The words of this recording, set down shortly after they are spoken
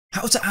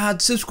How to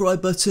add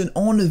subscribe button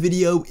on a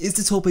video is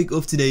the topic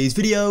of today's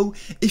video.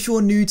 If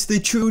you're new to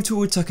the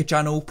TutorialTucker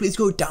channel, please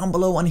go down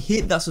below and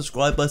hit that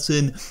subscribe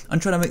button.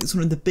 I'm trying to make this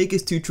one of the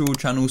biggest tutorial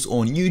channels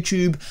on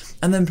YouTube,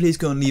 and then please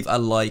go and leave a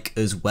like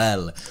as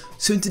well.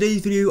 So in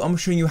today's video, I'm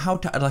showing you how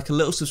to add like a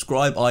little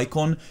subscribe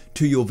icon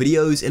to your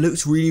videos. It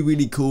looks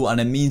really cool, and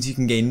it means you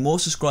can gain more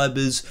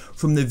subscribers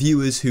from the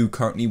viewers who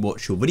currently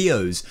watch your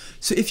videos.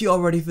 So if you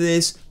are ready for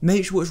this,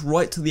 make sure it's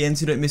right till the end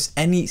so you don't miss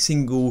any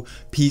single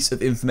piece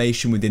of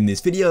information within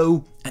this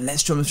video, and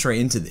let's jump straight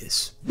into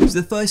this. So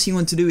the first thing you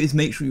want to do is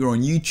make sure you're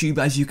on YouTube.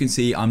 As you can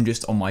see, I'm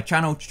just on my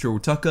channel,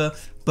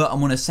 TutorialTucker, but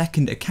I'm on a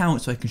second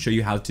account so I can show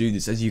you how to do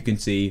this. As you can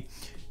see,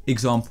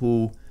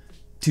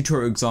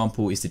 tutorial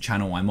example is the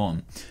channel I'm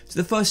on.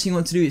 So the first thing you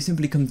want to do is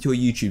simply come to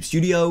your YouTube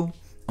studio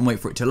and wait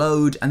for it to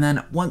load, and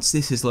then once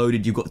this is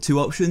loaded, you've got two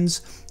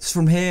options. So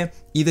from here,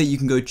 either you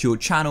can go to your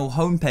channel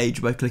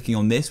homepage by clicking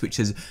on this, which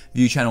says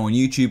view channel on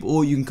YouTube,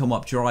 or you can come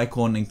up to your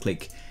icon and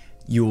click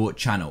your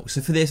channel. So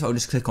for this, I'll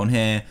just click on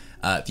here,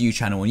 view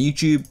channel on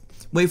YouTube,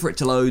 wait for it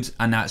to load,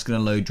 and now it's going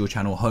to load your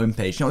channel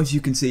homepage. Now, as you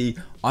can see,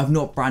 I've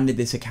not branded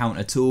this account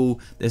at all.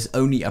 There's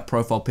only a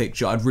profile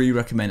picture. I'd really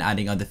recommend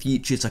adding other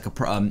features like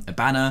a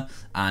banner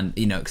and,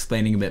 you know,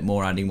 explaining a bit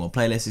more, adding more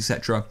playlists,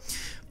 etc.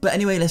 But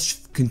anyway,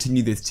 let's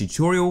continue this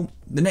tutorial.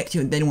 The next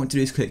thing you then want to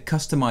do is click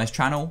customize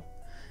channel.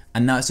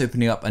 And now it's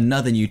opening up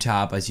another new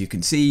tab, as you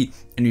can see,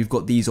 and you've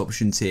got these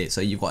options here. So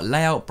you've got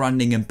layout,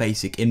 branding, and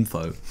basic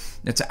info.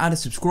 Now to add a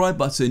subscribe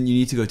button, you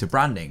need to go to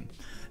branding.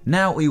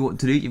 Now what you want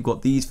to do, you've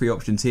got these three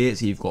options here.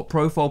 So you've got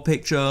profile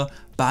picture,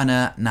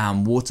 banner,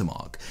 and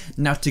watermark.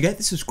 Now to get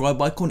the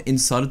subscribe icon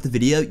inside of the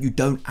video, you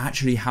don't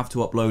actually have to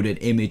upload an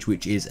image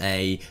which is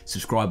a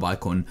subscribe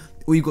icon.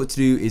 All you've got to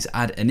do is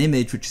add an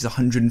image which is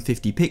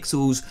 150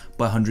 pixels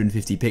by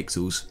 150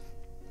 pixels.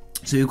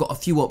 So you've got a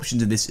few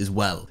options of this as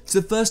well. So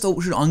the first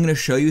option I'm going to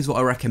show you is what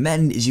I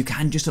recommend is you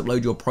can just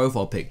upload your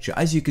profile picture.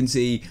 As you can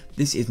see,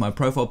 this is my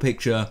profile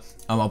picture.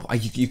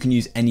 You can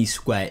use any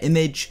square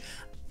image.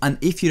 And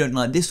if you don't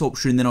like this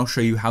option, then I'll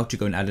show you how to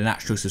go and add an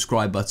actual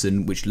subscribe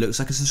button, which looks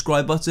like a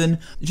subscribe button.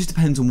 It just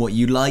depends on what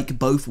you like.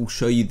 Both will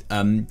show you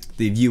the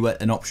viewer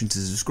an option to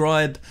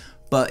subscribe.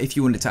 But if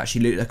you want it to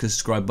actually look like a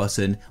subscribe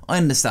button, I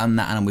understand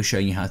that, and I'm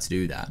showing you how to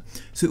do that.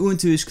 So what you want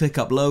to do is click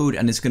upload,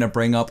 and it's going to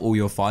bring up all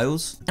your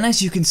files. And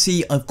as you can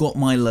see, I've got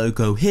my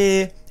logo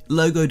here,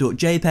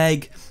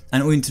 logo.jpg,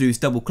 and all you need to do is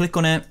double click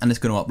on it, and it's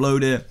going to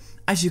upload it.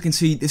 As you can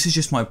see, this is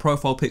just my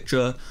profile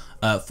picture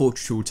for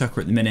TutorialTucker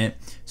at the minute.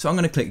 So I'm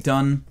going to click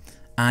done,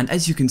 and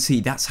as you can see,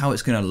 that's how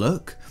it's going to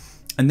look.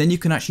 And then you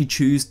can actually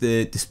choose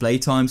the display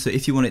time. So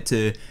if you want it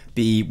to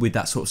be with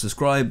that sort of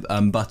subscribe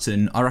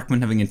button, I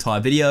recommend having an entire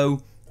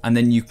video. And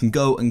then you can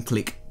go and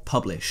click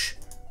publish.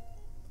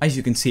 As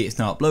you can see, it's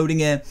now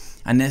uploading it,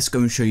 and let's go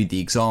and show you the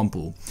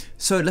example.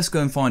 So let's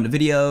go and find a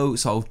video.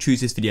 So I'll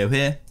choose this video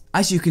here.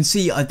 As you can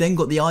see, I then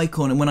got the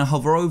icon, and when I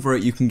hover over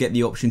it, you can get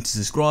the option to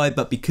subscribe,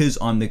 but because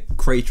I'm the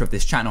creator of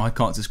this channel, I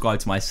can't subscribe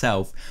to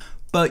myself.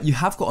 But you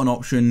have got an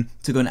option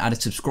to go and add a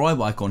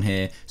subscribe icon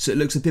here, so it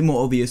looks a bit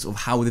more obvious of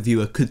how the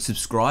viewer could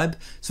subscribe.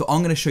 So I'm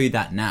going to show you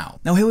that now.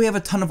 Now here we have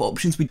a ton of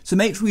options, so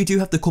make sure you do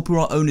have the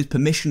copyright owner's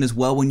permission as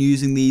well when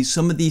using these.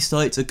 Some of these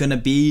sites are going to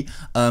be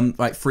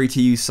like free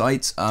to use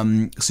sites,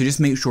 so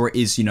just make sure it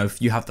is, you know,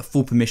 if you have the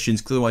full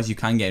permissions, because otherwise you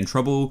can get in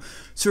trouble.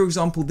 So for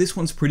example, this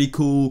one's pretty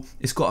cool.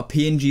 It's got a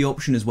PNG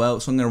option as well,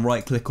 so I'm going to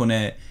right click on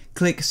it,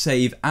 click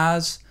save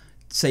as,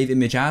 save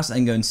image as,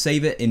 and go and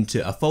save it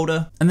into a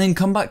folder, and then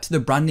come back to the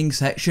branding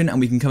section, and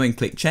we can come and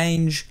click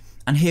change,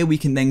 and here we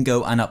can then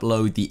go and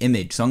upload the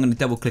image. So I'm going to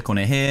double click on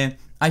it here.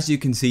 As you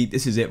can see,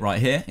 this is it right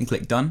here, and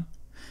click done,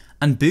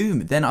 and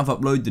boom, then I've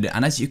uploaded it.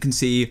 And as you can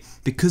see,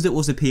 because it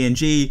was a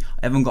PNG,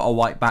 I haven't got a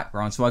white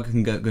background, so I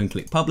can go and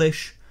click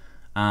publish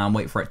and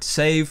wait for it to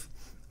save,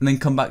 and then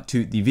come back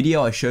to the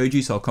video I showed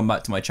you. So I'll come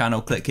back to my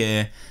channel, click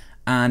here,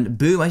 and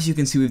boom, as you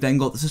can see, we've then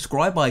got the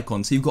subscribe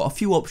icon. So you've got a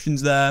few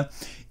options there.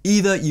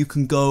 Either you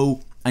can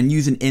go and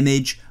use an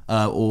image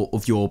or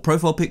of your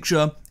profile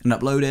picture and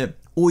upload it,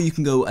 or you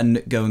can go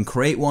and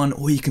create one,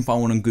 or you can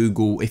find one on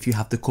Google if you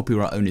have the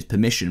copyright owner's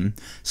permission.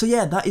 So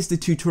yeah, that is the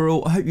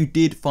tutorial. I hope you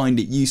did find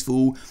it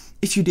useful.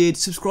 If you did,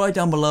 subscribe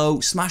down below,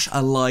 smash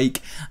a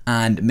like,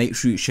 and make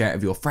sure you share it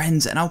with your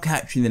friends, and I'll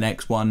catch you in the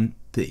next one.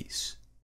 Peace.